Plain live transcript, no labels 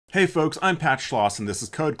Hey folks, I'm Pat Schloss and this is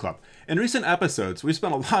Code Club. In recent episodes, we've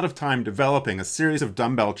spent a lot of time developing a series of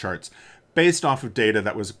dumbbell charts based off of data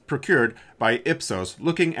that was procured by Ipsos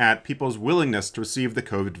looking at people's willingness to receive the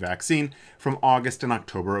COVID vaccine from August and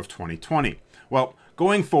October of 2020. Well,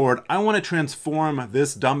 going forward, I want to transform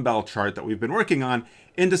this dumbbell chart that we've been working on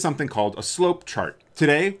into something called a slope chart.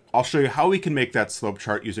 Today, I'll show you how we can make that slope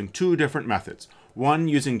chart using two different methods, one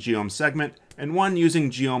using geom segment and one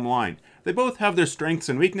using geom line. They both have their strengths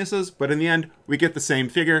and weaknesses, but in the end, we get the same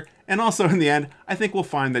figure. And also in the end, I think we'll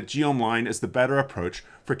find that geom line is the better approach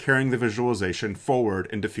for carrying the visualization forward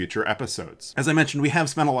into future episodes. As I mentioned, we have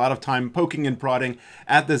spent a lot of time poking and prodding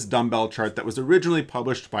at this dumbbell chart that was originally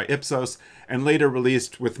published by Ipsos and later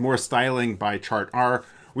released with more styling by Chart R.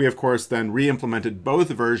 We, of course, then re-implemented both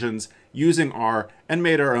versions using R and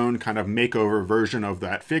made our own kind of makeover version of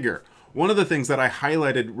that figure. One of the things that I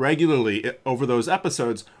highlighted regularly over those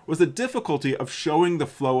episodes was the difficulty of showing the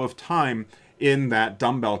flow of time in that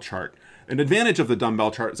dumbbell chart. An advantage of the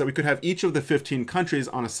dumbbell chart is that we could have each of the 15 countries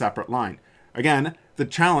on a separate line. Again, the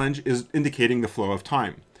challenge is indicating the flow of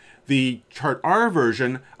time. The Chart R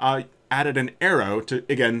version added an arrow to,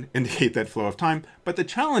 again, indicate that flow of time, but the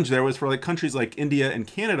challenge there was for countries like India and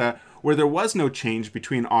Canada, where there was no change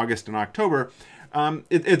between August and October.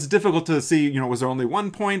 It's difficult to see, was there only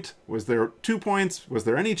 1 point? Was there 2 points? Was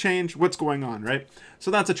there any change? What's going on, right?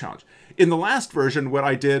 So that's a challenge. In the last version, what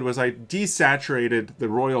I did was I desaturated the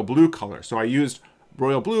royal blue color. So I used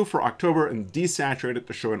royal blue for October and desaturated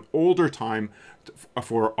to show an older time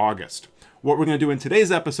for August. What we're going to do in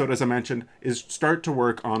today's episode, as I mentioned, is start to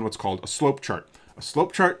work on what's called a slope chart. A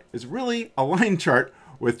slope chart is really a line chart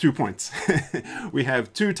with 2 points. We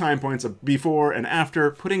have 2 time points of before and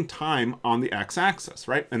after, putting time on the x-axis,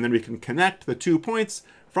 right? And then we can connect the 2 points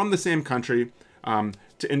from the same country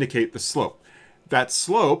to indicate the slope. That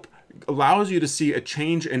slope allows you to see a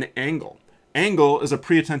change in angle. Angle is a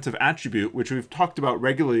pre-attentive attribute, which we've talked about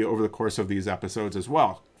regularly over the course of these episodes as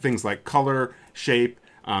well. Things like color, shape,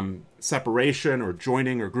 separation or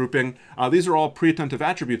joining or grouping. These are all pre-attentive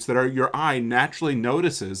attributes that your eye naturally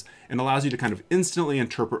notices and allows you to kind of instantly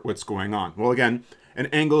interpret what's going on. Well, again, an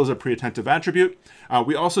angle is a pre-attentive attribute.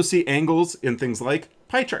 We also see angles in things like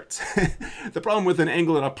pie charts. The problem with an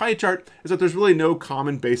angle in a pie chart is that there's really no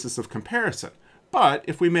common basis of comparison. But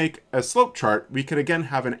if we make a slope chart, we can again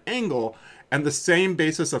have an angle and the same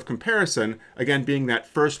basis of comparison, again being that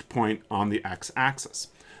first point on the x-axis.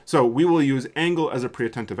 So we will use angle as a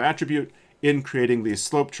pre-attentive attribute in creating these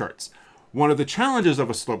slope charts. One of the challenges of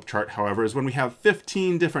a slope chart, however, is when we have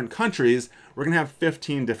 15 different countries, we're going to have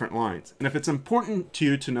 15 different lines. And if it's important to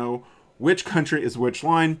you to know which country is which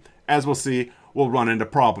line, as we'll see, we'll run into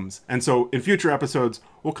problems. And so in future episodes,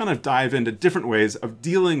 we'll kind of dive into different ways of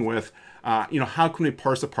dealing with, how can we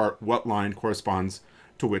parse apart what line corresponds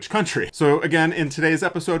to which country. So again, in today's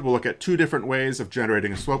episode, we'll look at 2 different ways of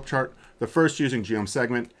generating a slope chart. The first using geom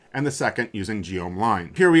segment and the second using geom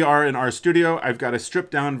line. Here we are in RStudio. I've got a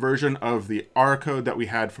stripped down version of the R code that we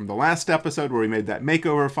had from the last episode where we made that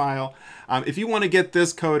makeover file. If you want to get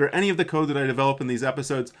this code or any of the code that I develop in these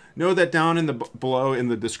episodes, know that down in below in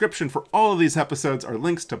the description for all of these episodes are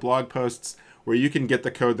links to blog posts where you can get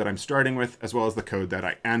the code that I'm starting with as well as the code that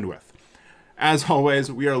I end with. As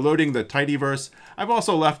always, we are loading the tidyverse. I've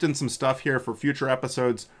also left in some stuff here for future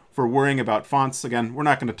episodes for worrying about fonts. Again, we're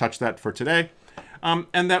not going to touch that for today.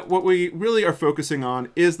 And that what we really are focusing on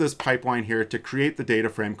is this pipeline here to create the data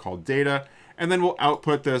frame called data. And then we'll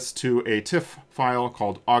output this to a TIFF file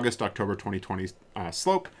called August-October 2020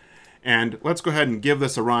 slope. And let's go ahead and give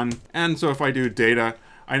this a run. And so if I do data,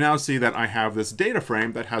 I now see that I have this data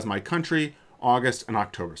frame that has my country, August, and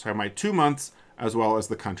October. So I have my 2 months as well as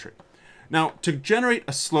the country. Now, to generate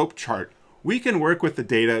a slope chart, we can work with the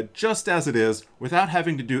data just as it is without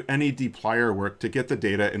having to do any dplyr work to get the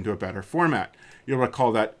data into a better format. You'll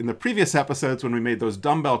recall that in the previous episodes when we made those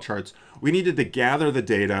dumbbell charts, we needed to gather the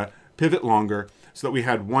data, pivot longer, so that we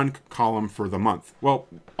had 1 column for the month. Well,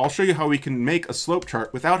 I'll show you how we can make a slope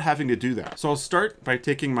chart without having to do that. So I'll start by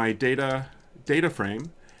taking my data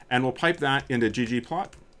frame, and we'll pipe that into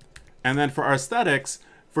ggplot. And then for our aesthetics,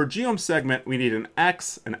 for geom segment, we need an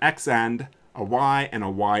X, an X end, a Y, and a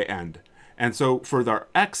Y end. And so for our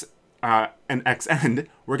X and X end,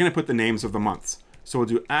 we're going to put the names of the months. So we'll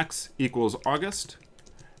do X equals August,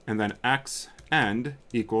 and then X end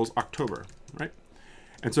equals October, right?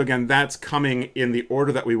 And so again, that's coming in the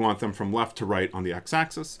order that we want them from left to right on the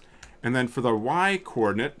x-axis. And then for the Y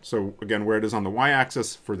coordinate, so again, where it is on the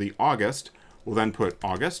Y-axis for the August, we'll then put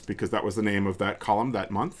August, because that was the name of that column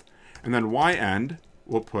that month. And then Y end,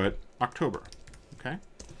 we'll put October, okay?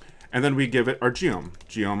 And then we give it our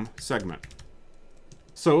geom segment.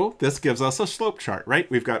 So this gives us a slope chart, right?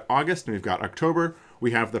 We've got August and we've got October.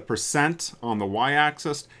 We have the percent on the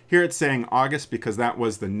y-axis. Here it's saying August because that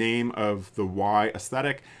was the name of the Y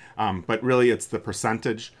aesthetic, but really it's the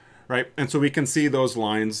percentage, right? And so we can see those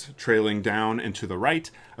lines trailing down and to the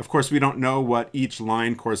right. Of course, we don't know what each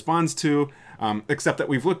line corresponds to, except that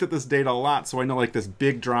we've looked at this data a lot. So I know like this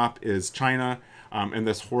big drop is China, and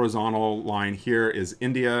this horizontal line here is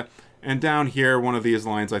India. And down here, one of these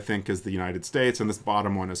lines I think is the United States, and this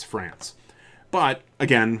bottom one is France. But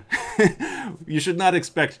again, you should not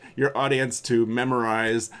expect your audience to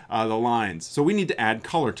memorize the lines. So we need to add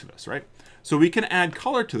color to this, right? So we can add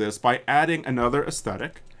color to this by adding another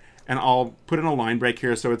aesthetic. And I'll put in a line break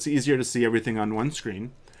here so it's easier to see everything on one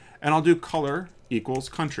screen. And I'll do color equals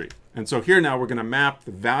country. And so here now we're going to map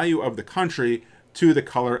the value of the country to the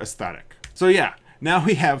color aesthetic. So yeah, now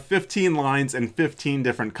we have 15 lines and 15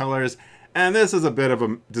 different colors. And this is a bit of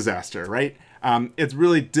a disaster, right? It's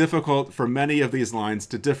really difficult for many of these lines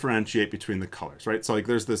to differentiate between the colors, right? So like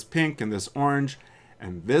there's this pink and this orange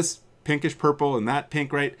and this pinkish purple and that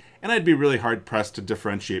pink, right? And I'd be really hard pressed to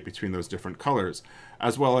differentiate between those different colors,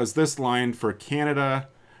 as well as this line for Canada.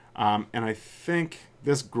 And I think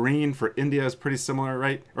this green for India is pretty similar,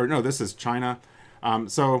 right? Or no, this is China.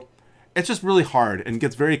 So it's just really hard and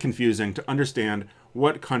gets very confusing to understand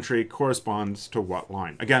what country corresponds to what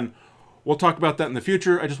line. Again, we'll talk about that in the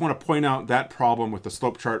future. I just want to point out that problem with the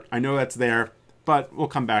slope chart. I know that's there, but we'll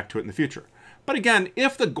come back to it in the future. But again,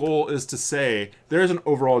 if the goal is to say there's an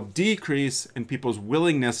overall decrease in people's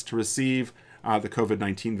willingness to receive the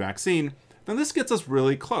COVID-19 vaccine, then this gets us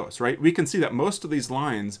really close, right? We can see that most of these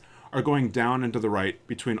lines are going down and to the right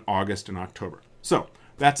between August and October. So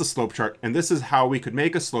that's a slope chart, and this is how we could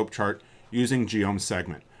make a slope chart using geom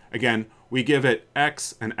segment. Again, we give it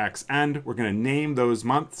X and X end. We're going to name those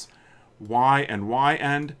months. Y and Y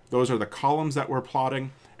end, those are the columns that we're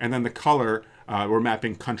plotting, and then the color, we're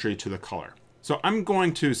mapping country to the color. So I'm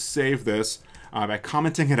going to save this by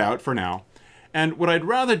commenting it out for now. And what I'd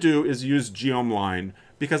rather do is use geom_line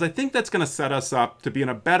because I think that's going to set us up to be in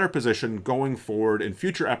a better position going forward in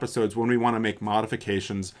future episodes when we want to make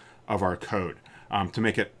modifications of our code to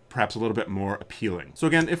make it perhaps a little bit more appealing. So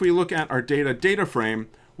again, if we look at our data frame,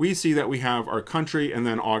 we see that we have our country and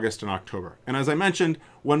then August and October. And as I mentioned,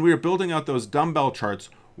 when we were building out those dumbbell charts,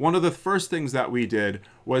 one of the first things that we did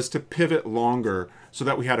was to pivot longer so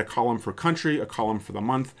that we had a column for country, a column for the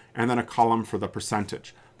month, and then a column for the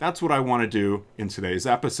percentage. That's what I want to do in today's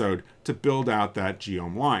episode to build out that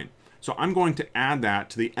geom line. So I'm going to add that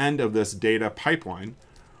to the end of this data pipeline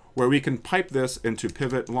where we can pipe this into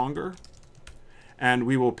pivot longer, and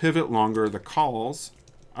we will pivot longer the calls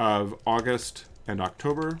of August and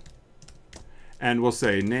October, and we'll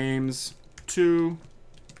say names to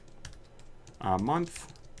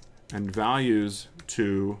month and values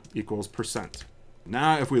to equals percent.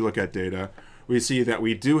 Now if we look at data, we see that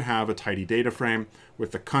we do have a tidy data frame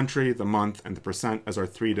with the country, the month, and the percent as our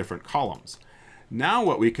three different columns. Now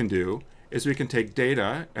what we can do is we can take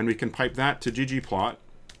data and we can pipe that to ggplot,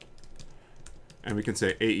 and we can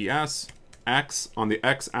say AES, X on the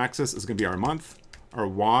X axis is going to be our month, our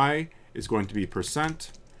Y is going to be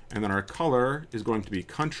percent, and then our color is going to be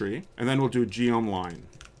country, and then we'll do geom_line.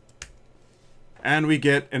 And we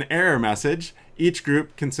get an error message. Each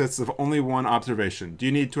group consists of only one observation. Do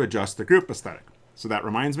you need to adjust the group aesthetic? So that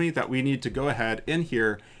reminds me that we need to go ahead in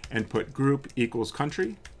here and put group equals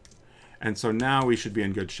country. And so now we should be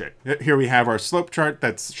in good shape. Here we have our slope chart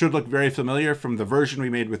that should look very familiar from the version we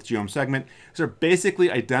made with geom segment. These are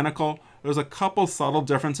basically identical. There's a couple subtle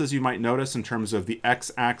differences you might notice in terms of the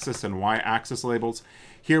x-axis and y-axis labels.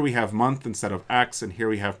 Here we have month instead of X, and here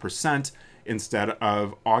we have percent instead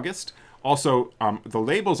of August. Also, the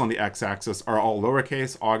labels on the x-axis are all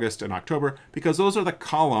lowercase, August and October, because those are the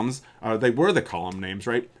columns. They were the column names,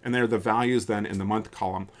 right? And they're the values then in the month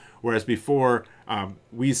column. Whereas before,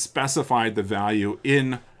 we specified the value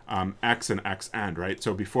in X and X end, right?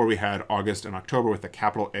 So before we had August and October with the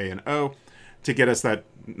capital A and O to get us that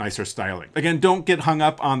nicer styling. Again, don't get hung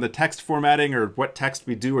up on the text formatting or what text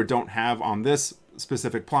we do or don't have on this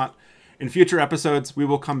specific plot. In future episodes, we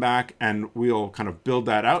will come back and we'll kind of build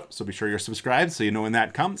that out. So be sure you're subscribed so you know when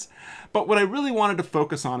that comes. But what I really wanted to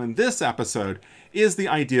focus on in this episode is the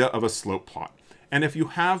idea of a slope plot. And if you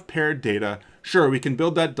have paired data, sure, we can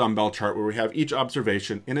build that dumbbell chart where we have each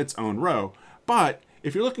observation in its own row. But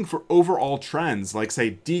if you're looking for overall trends, like say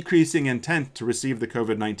decreasing intent to receive the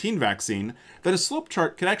COVID-19 vaccine, then a slope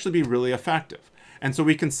chart could actually be really effective. And so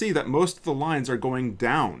we can see that most of the lines are going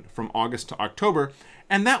down from August to October.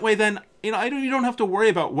 And that way then, you don't have to worry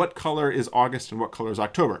about what color is August and what color is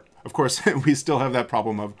October. Of course, we still have that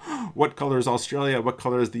problem of what color is Australia, what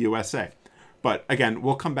color is the USA. But again,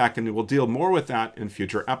 we'll come back and we'll deal more with that in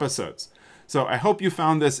future episodes. So I hope you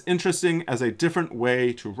found this interesting as a different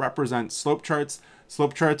way to represent slope charts.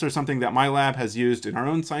 Slope charts are something that my lab has used in our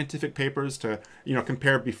own scientific papers to,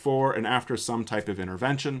 compare before and after some type of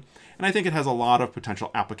intervention. And I think it has a lot of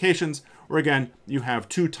potential applications where, again, you have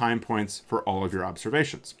 2 time points for all of your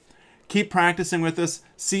observations. Keep practicing with this.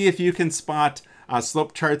 See if you can spot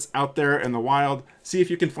slope charts out there in the wild. See if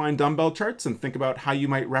you can find dumbbell charts and think about how you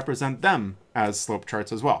might represent them as slope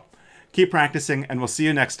charts as well. Keep practicing, and we'll see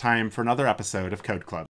you next time for another episode of Code Club.